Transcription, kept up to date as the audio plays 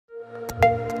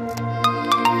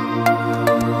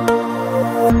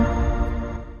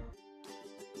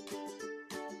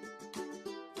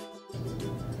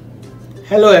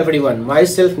Hello everyone,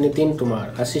 myself Nitin Kumar,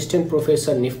 Assistant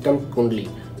Professor NIFTM Kundli,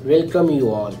 welcome you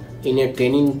all in a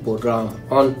training program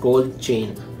on cold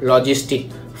chain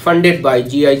logistics funded by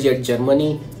GIZ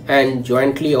Germany and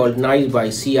jointly organized by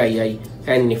CII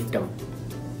and NIFTM.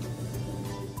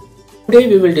 Today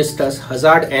we will discuss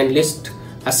hazard and risk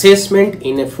assessment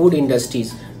in a food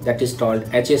industries, that is called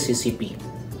HACCP.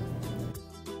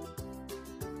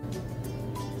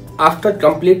 After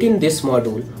completing this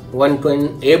module, one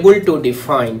can able to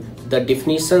define the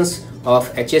definitions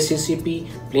of HACCP,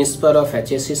 principle of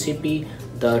HACCP,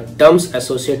 the terms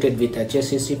associated with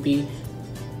HACCP,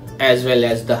 as well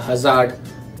as the hazard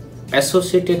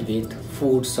associated with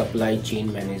food supply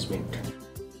chain management.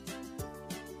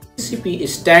 HACCP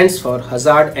stands for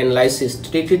Hazard Analysis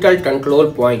Critical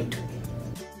Control Point.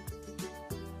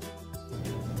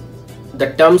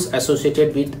 The terms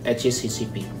associated with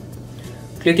HACCP.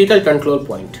 Critical control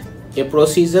point, a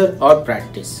procedure or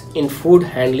practice in food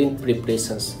handling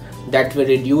preparations that will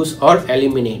reduce or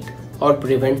eliminate or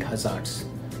prevent hazards.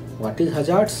 What is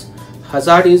hazards?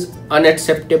 Hazard is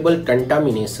unacceptable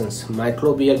contaminations,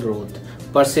 microbial growth,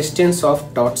 persistence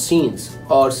of toxins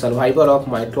or survival of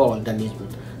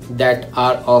microorganisms that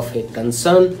are of a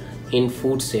concern in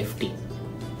food safety.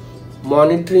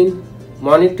 Monitoring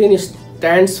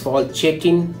stands for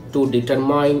checking to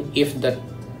determine if the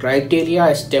criteria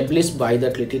established by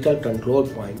the critical control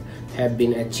point have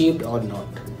been achieved or not.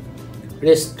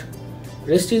 Risk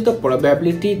is the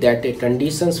probability that a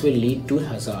conditions will lead to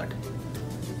hazard.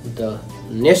 The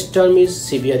next term is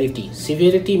severity.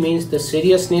 Severity means the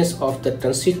seriousness of the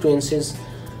consequences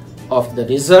of the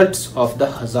results of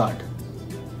the hazard.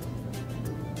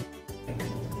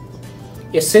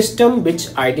 A system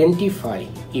which identify,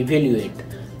 evaluate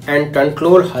and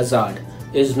control hazard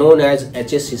is known as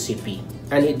HACCP.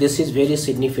 And this is very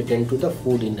significant to the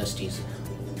food industries,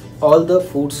 all the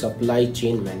food supply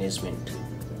chain management.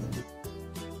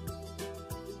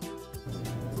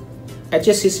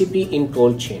 HACCP in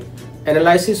cold chain,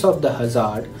 analysis of the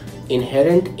hazard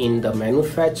inherent in the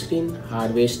manufacturing,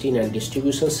 harvesting and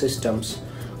distribution systems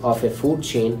of a food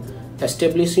chain,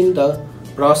 establishing the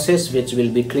process which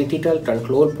will be critical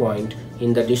control point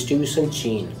in the distribution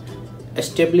chain,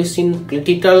 establishing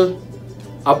critical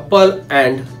upper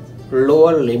and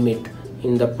lower limit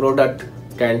in the product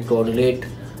can correlate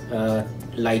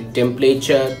like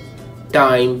temperature,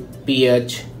 time,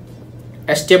 pH,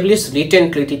 establish written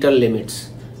critical limits,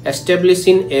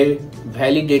 establishing a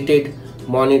validated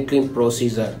monitoring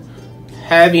procedure,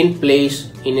 have in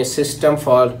place in a system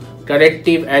for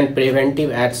corrective and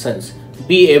preventive actions,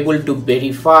 be able to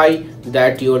verify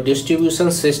that your distribution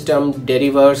system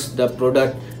delivers the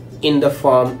product in the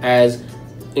form as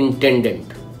intended.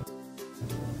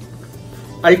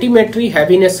 Ultimately,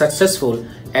 having a successful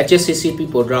HACCP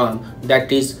program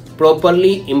that is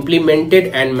properly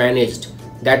implemented and managed,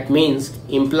 that means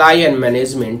employee and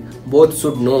management both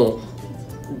should know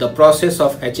the process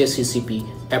of HACCP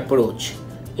approach.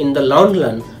 In the long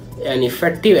run, an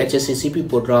effective HACCP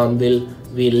program will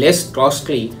be less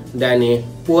costly than a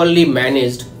poorly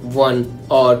managed one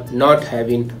or not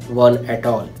having one at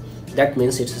all. That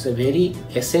means it is a very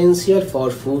essential for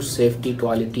food safety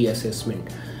quality assessment.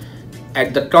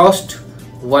 At the cost,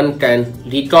 one can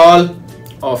recall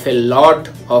of a lot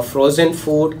of frozen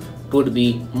food could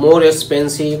be more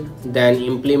expensive than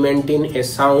implementing a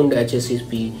sound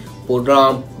HACCP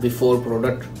program before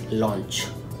product launch.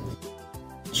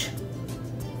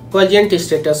 Current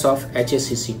status of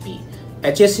HACCP.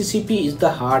 HACCP is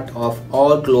the heart of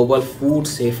all global food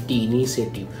safety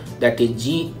initiative, that is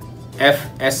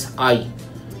GFSI,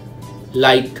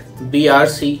 like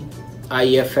BRC,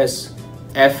 IFS,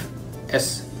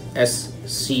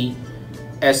 FSSC,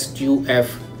 SQF,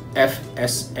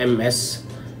 FSMS.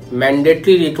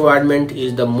 Mandatory requirement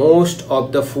is the most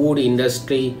of the food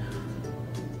industry.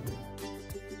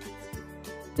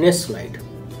 Next slide.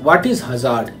 What is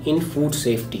hazard in food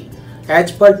safety?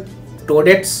 As per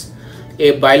TODETS,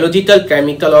 a biological,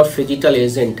 chemical or physical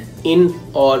agent in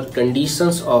or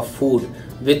conditions of food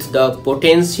with the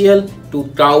potential to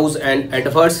cause an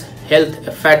adverse health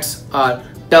effects are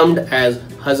termed as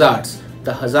hazards.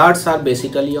 The hazards are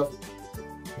basically of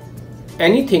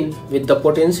anything with the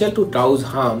potential to cause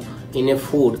harm in a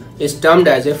food is termed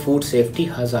as a food safety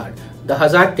hazard. The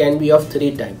hazard can be of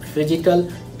three types: physical,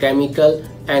 chemical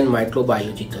and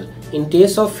microbiological. In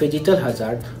case of physical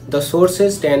hazard, the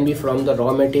sources can be from the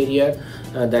raw material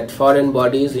that foreign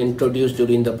bodies introduced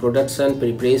during the production,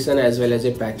 preparation as well as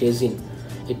a packaging.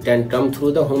 It can come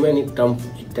through the human, it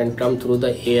can come through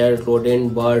the air,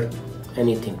 rodent, bird,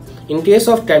 anything. In case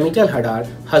of chemical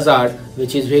hazard,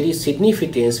 which is very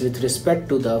significant with respect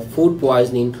to the food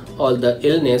poisoning or the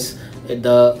illness,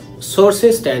 the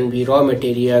sources can be raw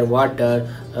material, water,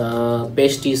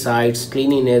 pesticides,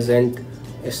 cleanliness, and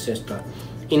etc.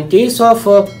 In case of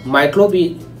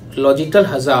microbiological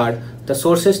hazard, the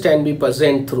sources can be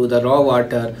present through the raw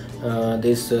water,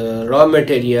 raw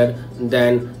material,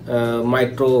 then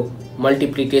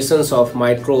multiplications of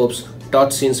microbes,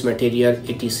 toxins, material,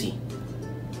 etc.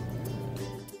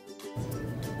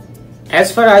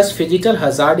 As far as physical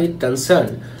hazard is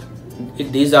concerned,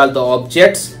 these are the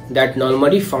objects that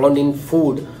normally found in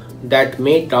food that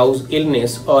may cause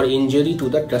illness or injury to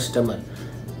the customer.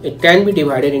 It can be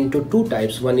divided into two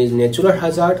types. One is natural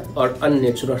hazard or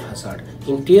unnatural hazard.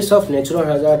 In case of natural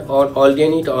hazard, or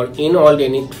organic or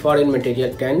inorganic foreign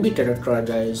material can be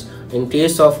characterized. In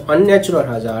case of unnatural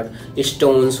hazard,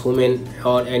 stones, human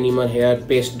or animal hair,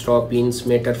 paste droppings,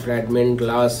 metal fragment,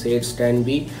 glass shards can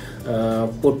be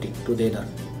put together.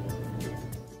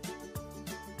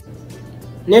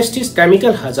 Next is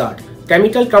chemical hazard.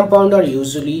 Chemical compounds are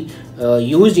usually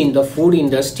used in the food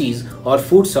industries or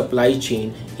food supply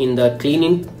chain in the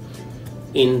cleaning,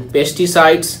 in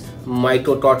pesticides,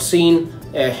 mycotoxin,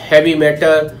 heavy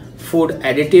metal, food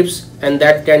additives, and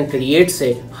that can create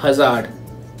a hazard.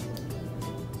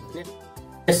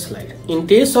 Next slide. In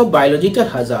case of biological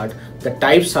hazard, the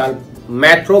types are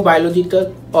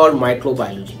macrobiological or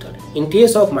microbiological. In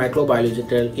case of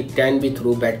microbiological, it can be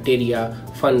through bacteria,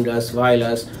 fungus,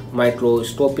 virus,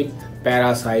 microscopic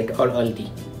parasite, or algae.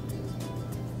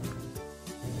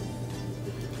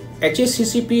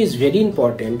 HACCP is very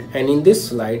important, and in this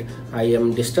slide I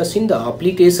am discussing the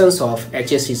applications of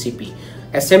HACCP.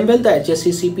 Assemble the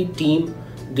HACCP team,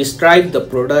 describe the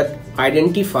product,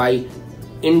 identify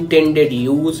intended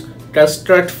use,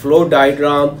 construct flow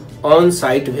diagram,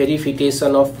 on-site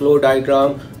verification of flow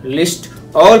diagram, list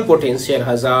all potential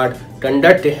hazard,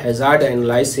 conduct a hazard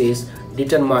analysis,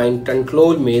 determine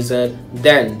control measure,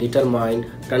 then determine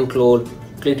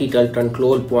critical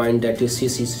control point, that is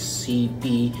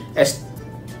CCCP,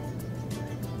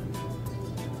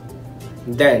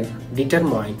 then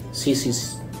determine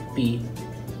CCCP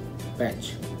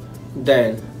patch,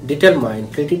 then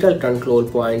determine critical control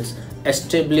points,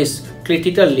 establish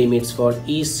critical limits for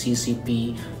each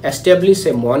CCP, establish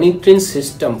a monitoring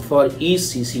system for each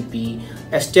CCP,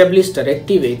 establish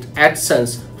directive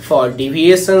actions for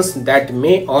deviations that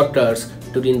may occur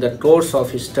during the course of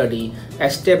study,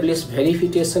 establish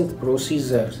verification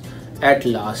procedures. At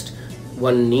last,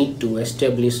 one need to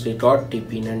establish record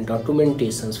keeping and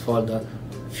documentations for the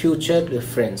future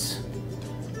reference.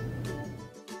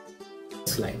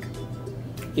 Slide.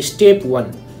 Step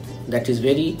 1, that is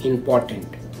very important.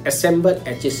 Assemble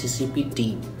HACCP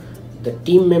team. The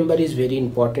team member is very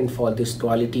important for this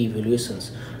quality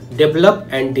evaluations. Develop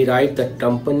and derive the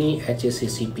company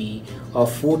HACCP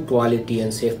of food quality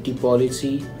and safety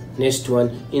policy. Next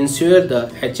one, ensure the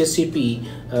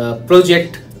HACCP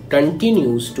project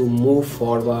continues to move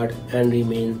forward and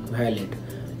remain valid.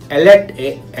 Elect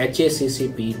a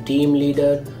HACCP team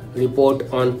leader,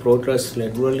 report on progress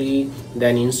regularly,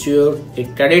 then ensure a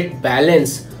correct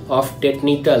balance of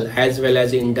technical as well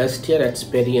as industrial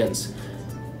experience.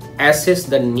 Assess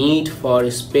the need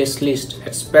for specialist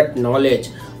expert knowledge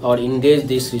or engage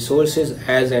these resources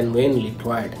as and when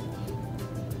required.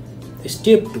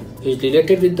 Step 2 is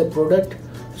related with the product,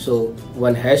 so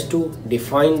one has to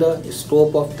define the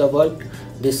scope of the work.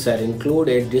 This shall include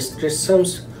a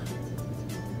descriptions.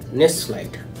 Next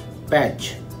slide.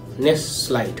 Patch. Next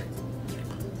slide.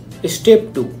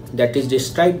 Step 2, that is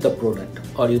describe the product,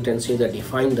 or you can say that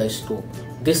define the scope.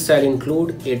 This shall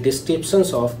include a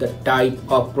descriptions of the type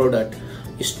of product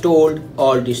stored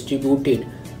or distributed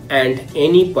and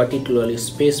any particularly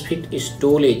specific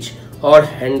storage or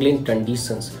handling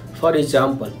conditions. For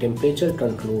example, temperature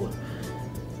control,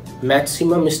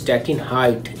 maximum stacking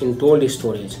height in cold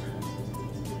storage,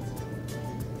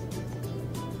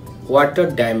 water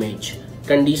damage,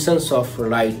 conditions of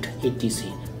light,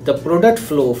 etc. The product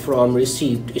flow from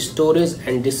received, storage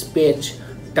and dispatch,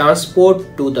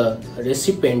 transport to the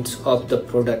recipients of the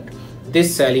product.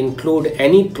 This shall include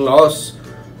any clause,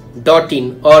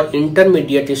 dotting or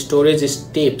intermediate storage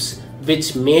steps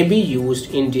which may be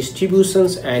used in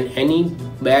distributions and any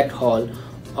backhaul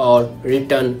or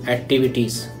return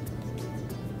activities.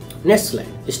 Next slide.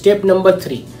 Step number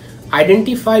 3.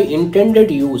 Identify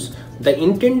intended use. The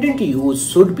intended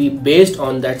use should be based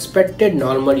on the expected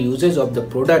normal usage of the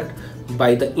product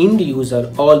by the end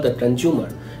user or the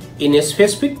consumer. In a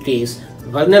specific case,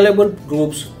 vulnerable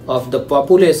groups of the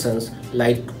populations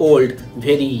like old,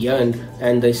 very young,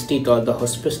 and the state or the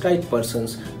hospitalized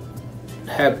persons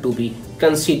have to be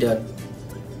considered.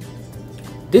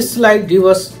 This slide gives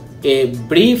us a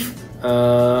brief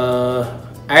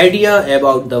idea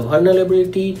about the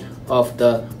vulnerability of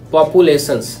the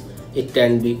populations. It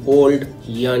can be old,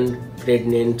 young,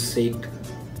 pregnant, sick.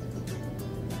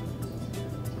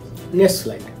 Next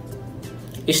slide.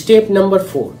 Step number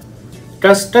 4.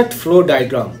 Construct flow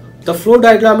diagram. The flow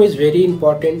diagram is very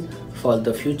important for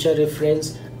the future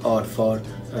reference or for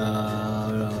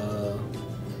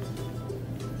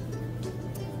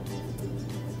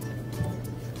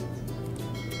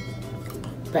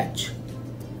patch.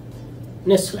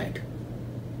 Next slide.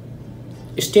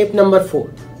 Step number 4.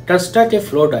 Construct a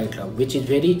flow diagram, which is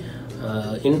very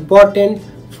important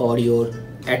for your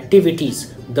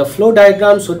activities. The flow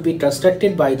diagram should be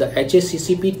constructed by the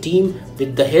HACCP team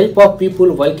with the help of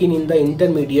people working in the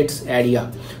intermediates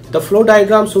area. The flow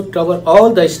diagram should cover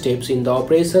all the steps in the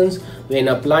operations. When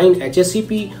applying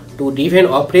HACCP to different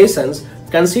operations,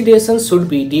 considerations should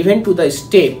be given to the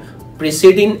step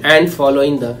preceding and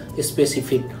following the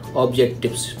specific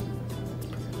objectives.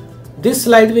 This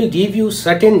slide will give you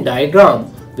certain diagram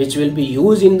which will be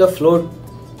used in the flow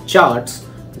charts.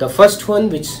 The first one,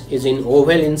 which is in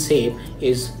oval in shape,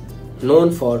 is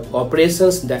known for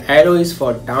operations. The arrow is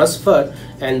for transfer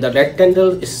and the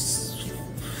rectangle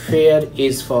sphere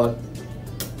is for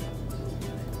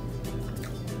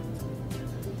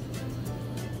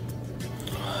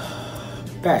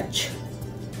patch.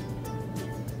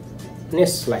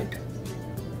 Next slide.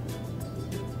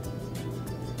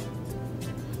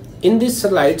 In this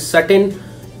slide, certain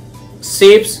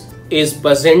shapes is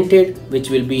presented which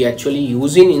will be actually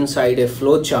using inside a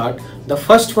flow chart. The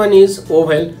first one is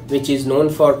oval, which is known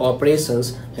for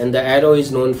operations, and the arrow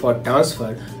is known for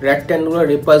transfer. Rectangular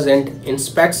represent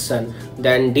inspection,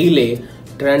 then delay.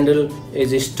 Triangle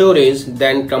is storage,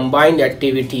 then combined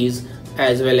activities,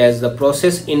 as well as the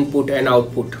process input and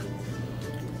output.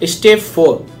 Step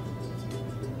 4.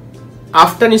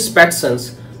 After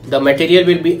inspections, the material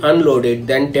will be unloaded,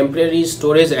 then temporary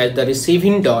storage at the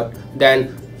receiving dot.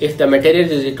 Then if the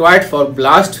material is required for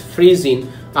blast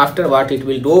freezing, afterward it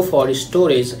will go for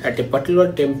storage at a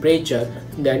particular temperature,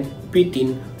 then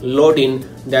pitting, loading.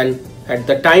 Then at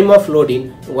the time of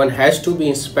loading, one has to be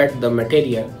inspect the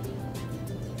material.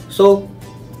 So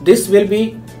this will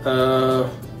be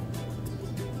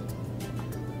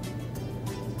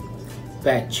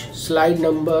patch. Slide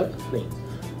number 9.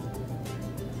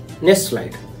 Next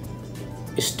slide.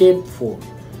 Step 4.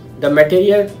 The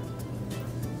material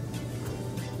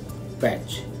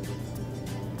patch.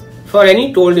 For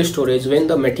any cold storage, when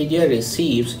the material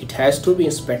receives, it has to be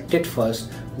inspected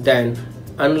first, then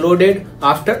unloaded.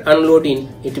 After unloading,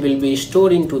 it will be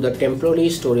stored into the temporary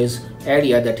storage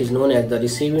area that is known as the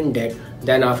receiving deck.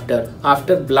 Then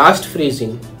after blast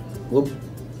freezing,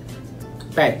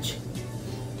 patch.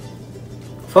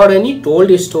 For any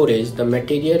cold storage, the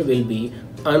material will be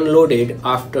unloaded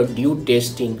after due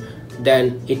testing.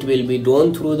 Then it will be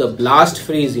gone through the blast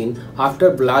freezing.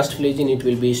 After blast freezing, it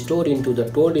will be stored into the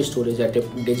cold storage at a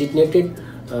designated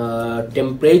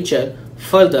temperature.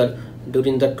 Further,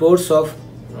 during the course of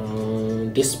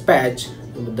dispatch,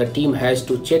 the team has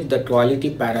to check the quality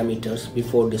parameters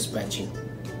before dispatching.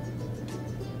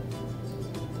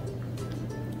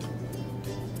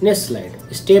 Next slide.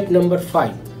 Step number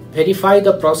 5. Verify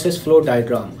the process flow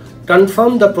diagram.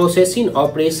 Confirm the processing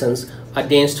operations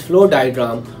against flow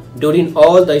diagram during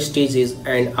all the stages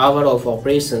and hour of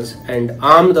operations, and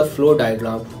arm the flow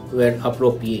diagram where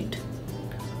appropriate.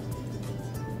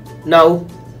 Now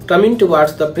coming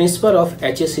towards the principle of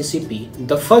HACCP,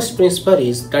 the first principle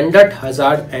is conduct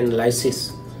hazard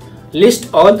analysis.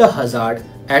 List all the hazard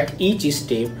at each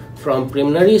step from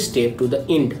preliminary step to the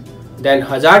end. Then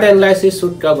hazard analysis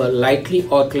should cover likely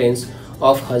occurrence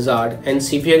of hazard and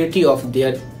severity of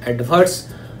their adverse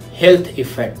health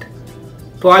effect.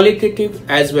 Qualitative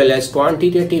as well as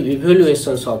quantitative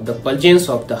evaluations of the presence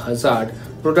of the hazard,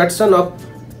 production of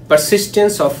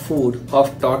persistence of food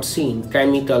of toxin,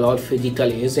 chemical or physical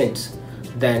agents.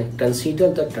 Then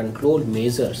consider the control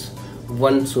measures.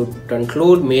 One should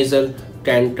control measure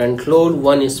can control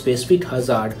one specific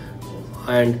hazard,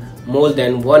 and more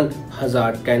than one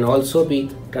hazard can also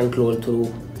be controlled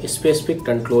through a specific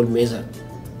control measure.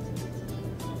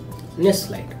 Next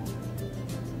slide.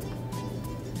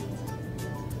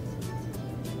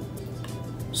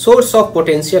 Source of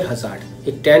potential hazard.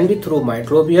 It can be through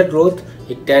microbial growth,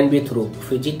 it can be through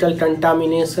physical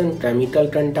contamination, chemical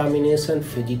contamination,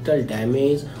 physical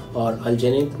damage, or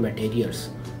organic materials.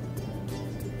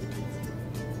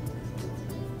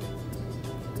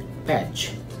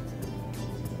 Patch.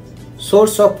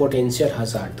 Source of potential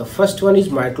hazard. The first one is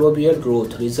microbial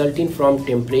growth resulting from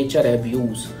temperature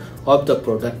abuse of the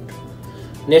product.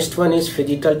 Next one is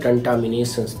physical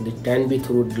contaminations. They can be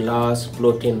through glass,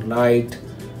 floating light,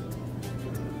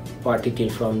 particle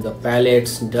from the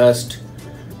pallets, dust.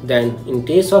 Then in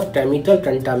case of chemical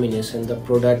contamination, the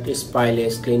product is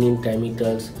spillage, cleaning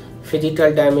chemicals,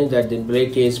 physical damage, that the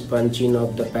breakage, punching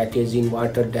of the packaging,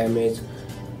 water damage,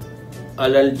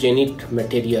 allergenic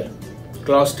material,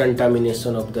 cross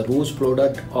contamination of the loose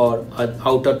product or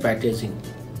outer packaging.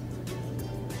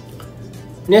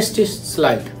 Next is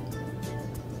slide.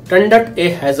 Conduct a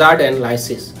hazard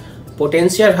analysis.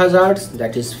 Potential hazards,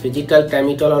 that is physical,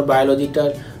 chemical or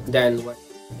biological. Then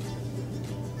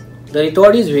the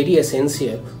record is very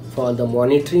essential for the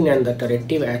monitoring and the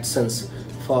corrective actions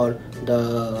for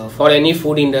any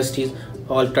food industries.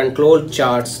 All control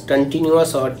charts,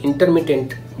 continuous or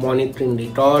intermittent monitoring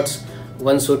records.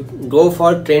 One should go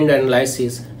for trend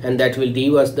analysis, and that will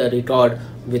give us the record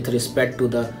with respect to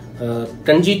the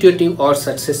consecutive or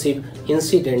successive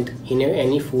incident in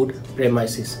any food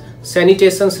premises.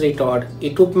 Sanitation's record,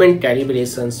 equipment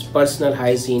calibrations, personal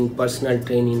hygiene, personal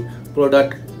training,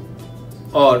 product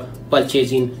or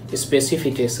purchasing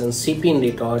specifications, shipping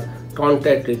record,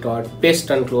 contract record, pest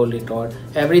control record,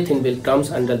 everything will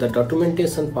comes under the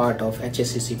documentation part of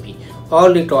HACCP.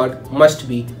 All record must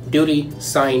be duly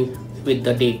signed with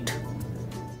the date.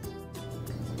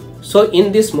 So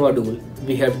in this module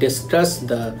we have discussed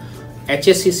the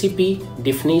HACCP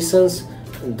definitions,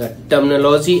 the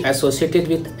terminology associated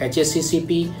with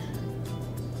HACCP,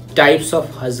 types of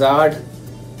hazard,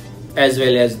 as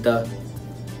well as the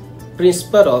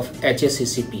principle of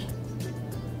HACCP.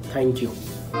 Thank you.